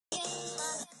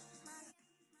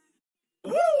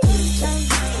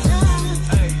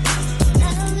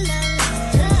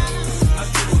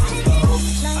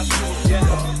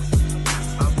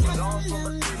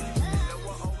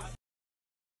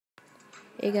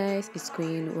Hey guys, it's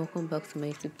Queen. Welcome back to my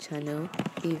YouTube channel.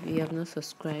 If you have not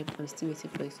subscribed, I'm still waiting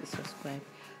for you to subscribe.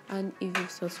 And if you've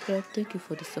subscribed, thank you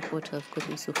for the support I've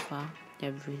gotten so far.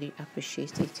 I really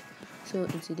appreciate it. So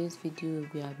in today's video,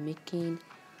 we are making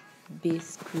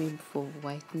base cream for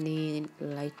whitening,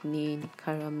 lightening,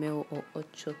 caramel or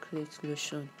hot chocolate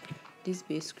lotion. This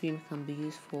base cream can be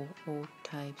used for all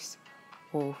types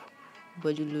of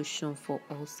body lotion for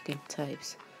all skin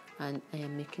types, and I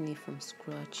am making it from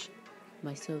scratch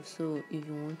myself. So if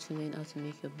you want to learn how to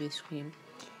make your base cream,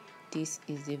 this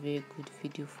is a very good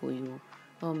video for you.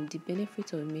 The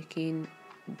benefit of making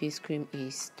base cream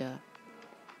is that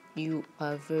you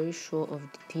are very sure of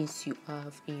the things you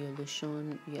have in your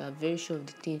lotion, you are very sure of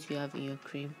the things you have in your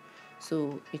cream,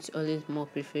 so it's always more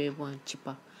preferable and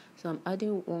cheaper. So I'm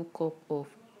adding 1 cup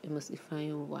of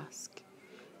emulsifying wax.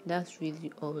 That's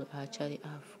really all I actually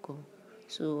have gone.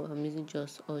 So I'm using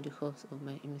just all the cups of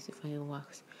my emulsifying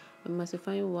wax.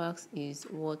 Emulsifying wax is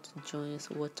what joins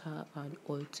water and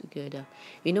oil together.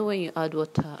 You know, when you add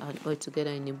water and oil together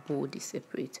in a bowl, they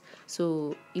separate.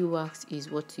 So wax is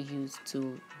what you use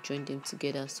to join them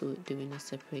together so they will not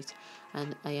separate.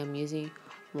 And I am using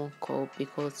 1 cup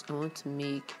because I want to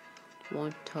make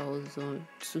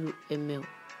 1002 ml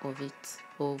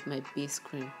of my base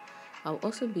cream. I'll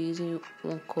also be using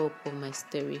 1 cup of my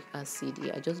stearic acid.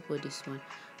 I just bought this one.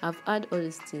 I've had all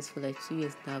these things for like 2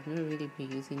 years now. I've not really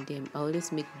been using them. I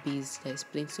always make base that is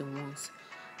plenty once.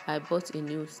 I bought a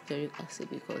new stearic acid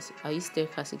because I use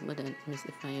stearic acid more than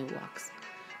emulsifying wax.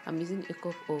 I'm using 1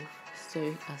 cup of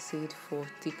stearic acid for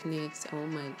thickness. I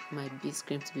want my base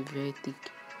cream to be very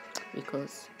thick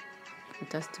because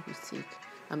it has to be thick.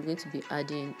 I'm going to be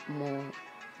adding more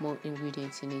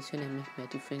ingredients in it when I make my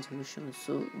different solutions,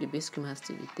 so the base cream has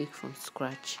to be thick from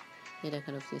scratch, that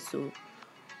kind of thing. So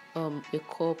 1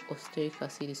 cup of stearic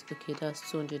acid is okay, that's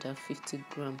 250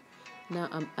 grams. Now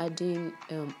I'm adding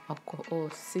alcohol,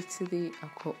 citric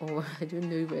alcohol. I don't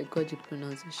know if I got the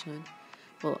pronunciation,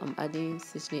 but I'm adding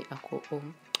citric alcohol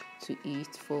to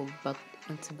it for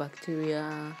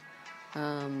antibacterial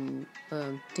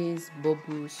things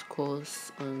bubbles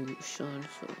cause lotion.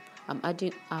 So I'm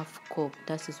adding 1/2 cup,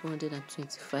 that is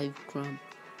 125 grams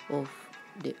of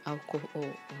the alcohol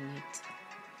in it.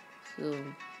 So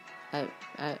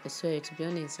I sorry, to be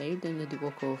honest, I really don't know the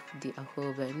work of the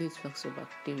alcohol, but I know it works for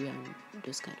bacteria and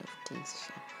those kind of things.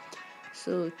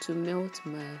 So to melt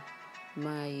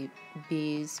my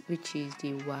base, which is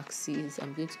the waxes,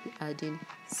 I'm going to be adding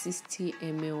 60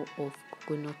 ml of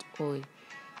coconut oil.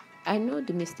 I know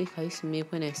the mistake I used to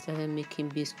make when I started making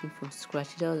base cream from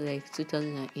scratch. That was like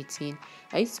 2018.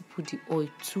 I used to put the oil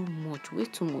too much, way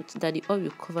too much, that the oil will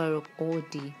cover up all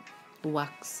the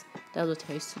wax. That's what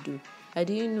I used to do. I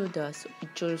didn't know that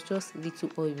it was just little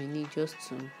oil we need just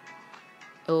to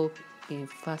help in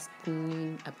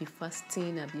fastening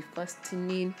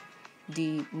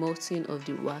the melting of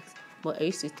the wax. But I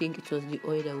used to think it was the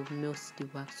oil that would melt the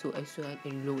wax, so I used to add a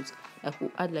lot. I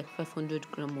could add like 500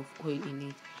 grams of oil in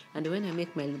it, and when I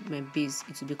make my base,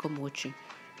 it will become watery.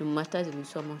 No matter the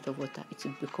little amount of water, it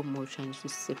will become watery and it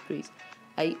will separate.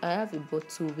 I have a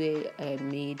bottle where I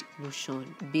made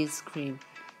lotion, base cream,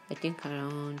 I think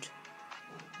around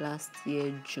last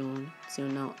year June till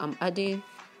now. I'm adding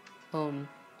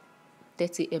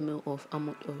 30 ml of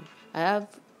almond oil. I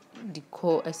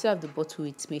still have the bottle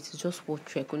with me. It's just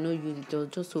water. I could not use it. I was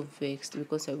just so vexed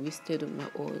because I wasted on my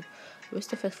oil. I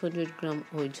wasted 500 grams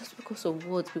oil just because of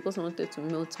what? Because I wanted to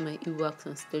melt my wax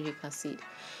and stearic acid.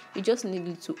 You just need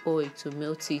little oil to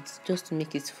melt it, just to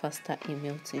make it faster in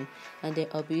melting. And then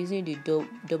I'll be using the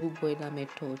double boiler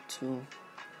method to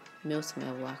melt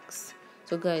my wax.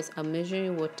 So guys, I'm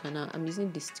measuring water now. I'm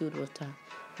using distilled water.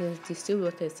 Yes, distilled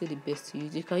water is still the best to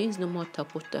use. You can use normal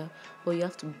tap water, but you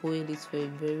have to boil it for a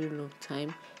very long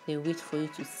time, then wait for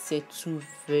it to settle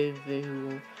very, very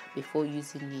well before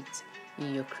using it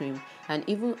in your cream. And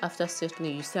even after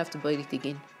settling, you still have to boil it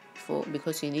again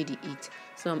because you need the heat.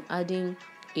 So I'm adding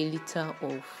 1 liter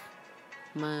of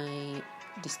my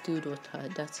distilled water,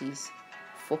 that is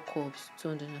 4 cups,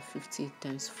 250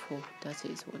 times 4, that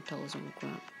is 1000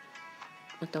 grams,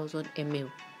 1000 ml,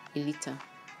 1 liter.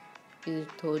 Is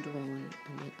the third one,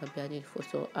 and then I'll be adding 4.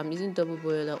 So I'm using double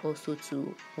boiler also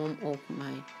to warm up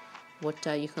my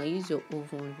water. You can use your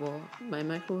oven, but my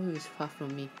microwave is far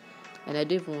from me and I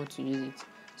don't even want to use it.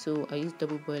 So I use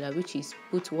double boiler, which is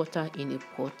put water in a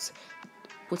pot,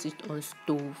 put it on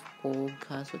stove or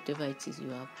gas, whatever it is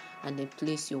you have, and then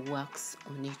place your wax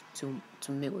on it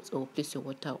to melt, or place your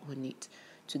water on it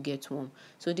to get warm.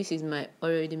 So this is my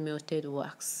already melted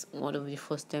wax, one of the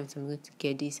first times I'm going to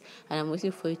get this, and I'm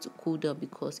waiting for it to cool down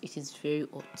because it is very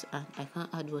hot and I can't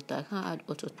add water. I can't add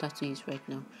hot water to it right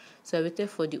now. So I waited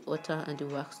for the water and the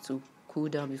wax to cool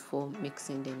down before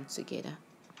mixing them together.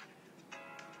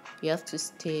 You have to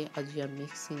stay as you are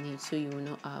mixing it so you will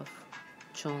not have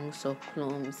chunks or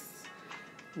clumps.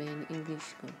 Man,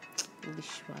 English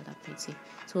rather pretty.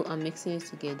 So I'm mixing it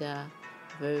together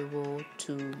very well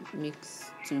to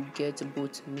get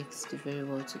both mixed very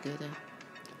well together.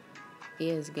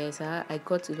 Yes guys, I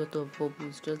got a lot of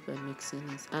bubbles just by mixing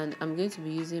it, and I'm going to be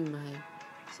using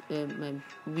my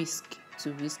whisk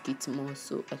to whisk it more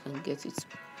so I can get it.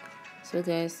 So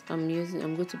guys, I'm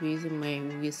going to be using my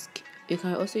whisk. You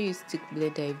can also use stick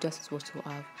blender if that is what you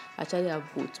have. Actually I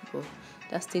have both, but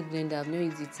that stick blender I've not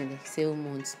used it in like 7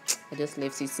 months. I just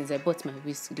left it since I bought my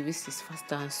whisk. The whisk is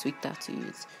faster and sweeter to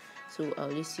use, so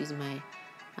I'll just use my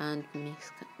hand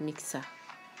mixer.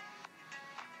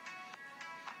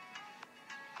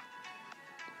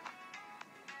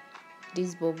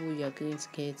 This bubble you are going to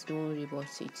get, don't worry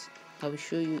about it. I will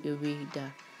show you a way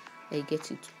that I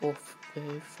get it off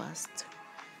very fast.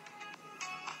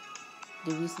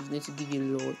 The whisk is going to give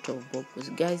you a lot of bubbles.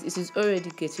 Guys, it is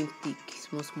already getting thick,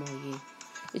 small here.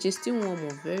 It is still warm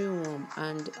or very warm,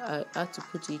 and I had to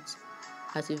put it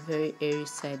at a very airy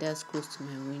side that's close to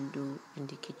my window in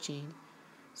the kitchen,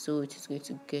 so it is going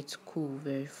to get cool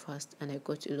very fast. And I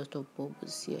got a lot of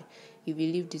bubbles here. If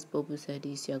you leave these bubbles like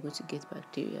this, you are going to get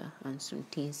bacteria and some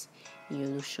things in your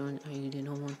lotion, and you do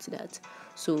not want that.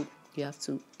 So you have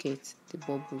to get the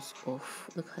bubbles off.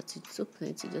 Look at it, so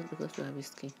plenty just because we are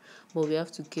whisking. But we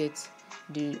have to get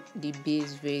the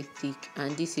base very thick,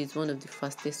 and this is one of the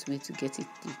fastest way to get it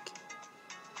thick.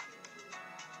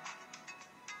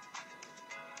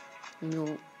 You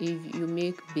know, if you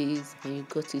make base and you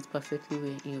got it perfectly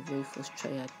well in your very first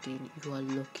trial, then you are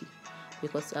lucky,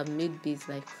 because I've made base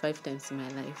like 5 times in my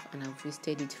life and I've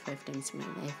wasted it 5 times in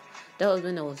my life. That was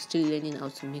when I was still learning how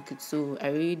to make it, so I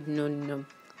really don't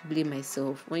blame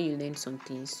myself. When you learn some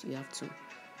things, you have to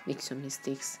make some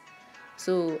mistakes.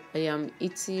 So I am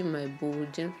eating my bowl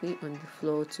gently on the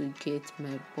floor to get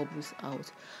my bubbles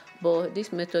out, but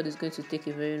this method is going to take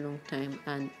a very long time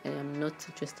and I am not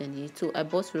interested in it. So I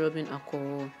bought rubbing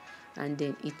alcohol, and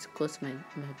then it got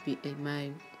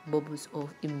my bubbles off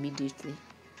immediately.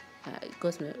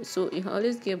 So you can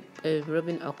always get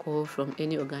rubbing alcohol from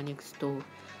any organic store.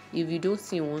 If you don't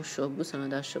see in one shop, go to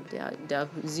another shop. There are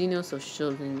zillions of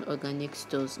shops in organic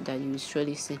stores that you will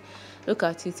surely see. Look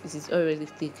at it, it is already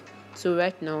thick. So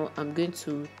right now I'm going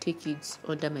to take it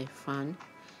under my fan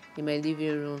in my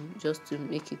living room just to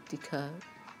make it thicker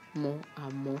more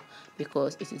and more,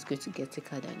 because it is going to get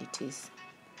thicker than it is.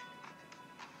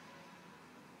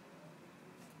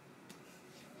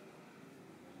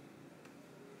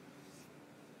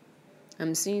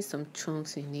 I'm seeing some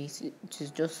chunks in it.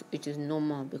 It is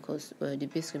normal because the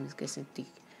base cream is getting thick.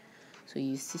 So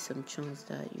you see some chunks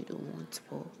that you don't want,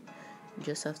 but you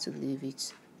just have to leave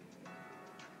it.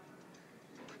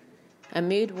 I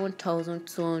made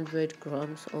 1,200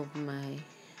 grams of my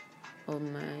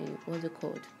what's it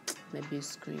called, my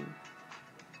base cream.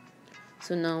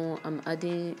 So now I'm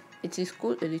adding, it is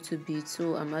cooled a little bit,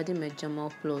 so I'm adding my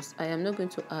Jamal Plus. I am not going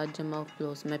to add Jamal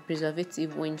Plus, my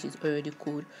preservative, when it is already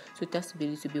cooled, so it has to be a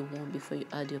little bit warm before you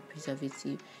add your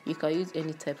preservative. You can use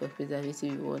any type of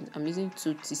preservative you want. I'm using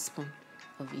 2 teaspoons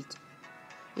of it.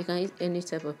 You can use any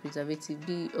type of preservative,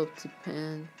 be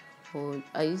Optipen, or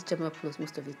I use Jamal Plus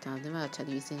most of the time. I've never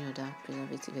actually used any other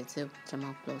preservative except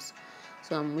Jamal Plus.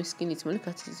 So I'm whisking it. When look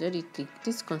at it, it's very thick.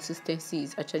 This consistency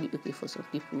is actually okay for some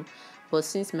people, but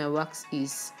since my wax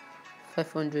is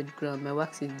 500 grams, my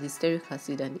wax is the stearic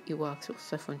acid and the wax of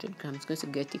 500 grams, it's going to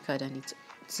get thicker than it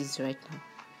is right now.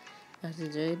 That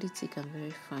is already thick and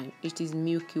very fine. It is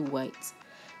milky white.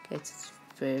 It's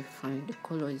very fine. The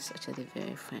color is actually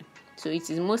very fine. So it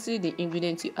is mostly the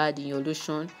ingredients you add in your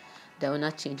lotion that will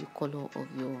not change the color of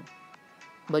your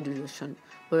body lotion.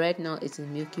 But right now it is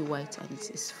milky white and it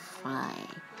is fine.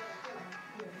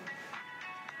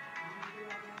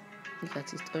 Look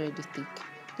at it, already thick.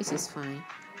 This is fine,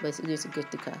 but it's going to get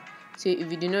thicker. So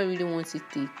if you do not really want it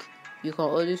thick, you can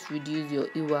always reduce your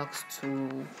e-wax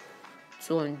to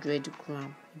 200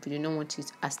 grams. If you do not want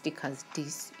it as thick as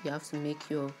this, you have to make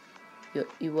your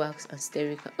e-wax and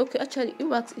stearic. Okay, actually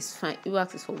e-wax is fine.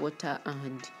 E-wax is for water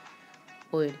and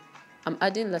oil. I'm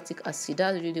adding lactic acid.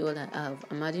 That's really all I have.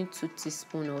 I'm adding 2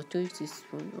 teaspoons or 3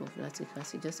 teaspoons of lactic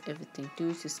acid, just everything,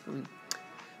 3 teaspoons.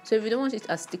 So if you don't want it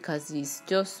as thick as this,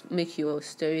 just make your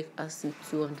stearic acid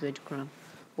 200 grams.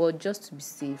 But just to be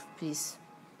safe, please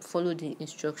follow the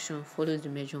instruction, follow the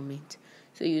measurement.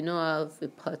 So you now have a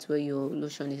part where your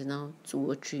lotion is now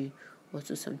 2 or 3 or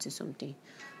 2 something.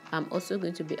 I'm also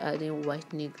going to be adding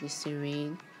whitening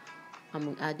glycerin.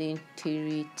 I'm adding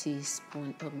 3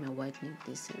 teaspoons of my whitening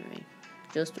glycerin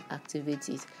just to activate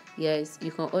it. Yes,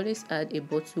 you can always add a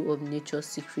bottle of Nature's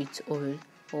Secret oil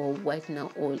or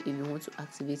whitener oil if you want to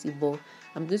activate it, but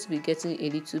I'm going to be getting a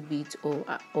little bit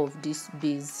of this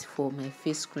base for my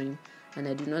face cream, and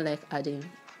I do not like adding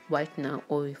whitener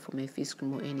oil for my face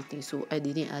cream or anything, so I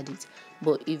didn't add it.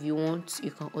 But if you want,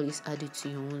 you can always add it to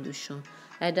your own lotion,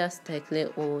 either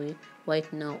Stycler oil,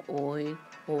 whitener oil,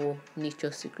 or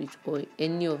Nature's Secret oil.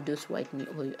 Any of those whitening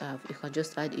oil you have, you can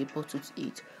just add a bottle to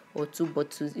it, or 2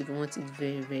 bottles if you want it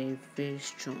very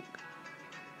strong.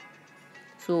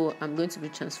 So I'm going to be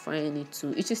transferring it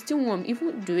to, it is still warm,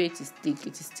 even the way it is thick,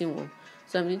 it is still warm.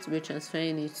 So I'm going to be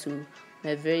transferring it to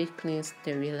my very clean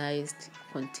sterilized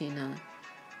container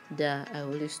that I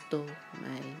always store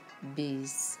my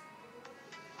base.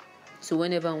 So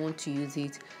whenever I want to use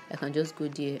it, I can just go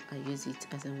there and use it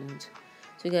as I want.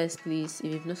 So guys, please,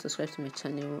 if you've not subscribed to my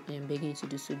channel, I am begging you to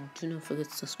do so. Do not forget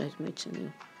to subscribe to my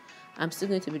channel. I'm still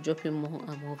going to be dropping more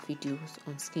and more videos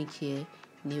on skincare,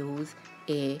 nails,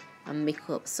 hair, and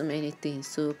makeup, so many things.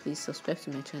 So please subscribe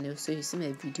to my channel so you see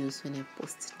my videos when I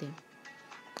post them.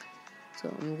 So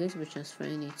I'm going to be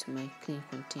transferring it to my clean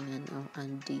container now,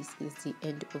 and this is the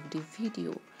end of the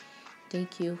video.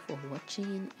 Thank you for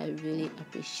watching. I really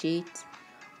appreciate.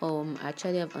 I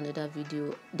actually have another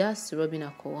video, that's rubbing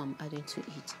alcohol I'm adding to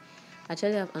it. I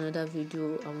actually have another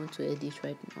video I want to edit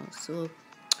right now. So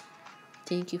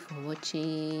thank you for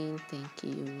watching. Thank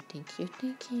you.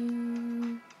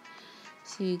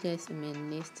 See you guys in my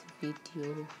next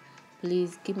video.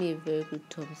 Please give me a very good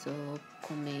thumbs up,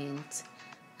 comment,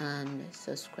 and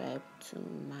subscribe to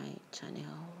my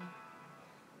channel.